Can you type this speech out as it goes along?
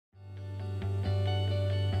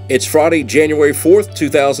It's Friday, January 4th,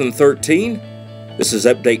 2013. This is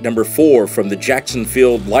update number 4 from the Jackson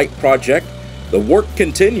Field Light Project. The work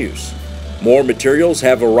continues. More materials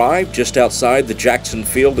have arrived just outside the Jackson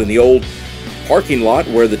Field in the old parking lot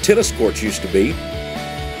where the tennis courts used to be.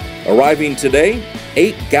 Arriving today,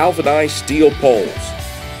 8 galvanized steel poles,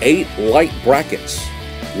 8 light brackets,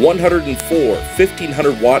 104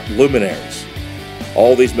 1,500-watt luminaries.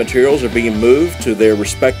 All these materials are being moved to their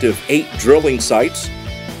respective 8 drilling sites,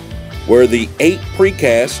 where the 8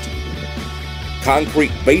 precast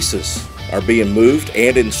concrete bases are being moved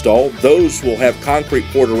and installed. Those will have concrete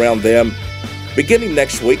poured around them beginning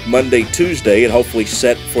next week, Monday, Tuesday, and hopefully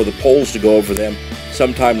set for the poles to go over them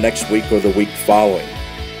sometime next week or the week following.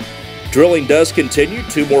 Drilling does continue.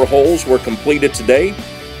 2 more holes were completed today.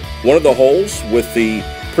 One of the holes with the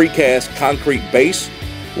precast concrete base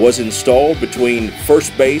was installed between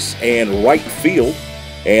first base and right field,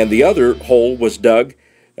 and the other hole was dug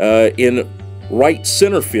in right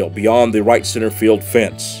center field, beyond the right center field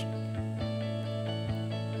fence.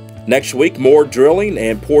 Next week, more drilling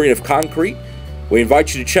and pouring of concrete. We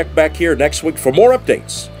invite you to check back here next week for more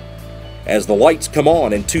updates as the lights come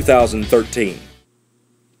on in 2013.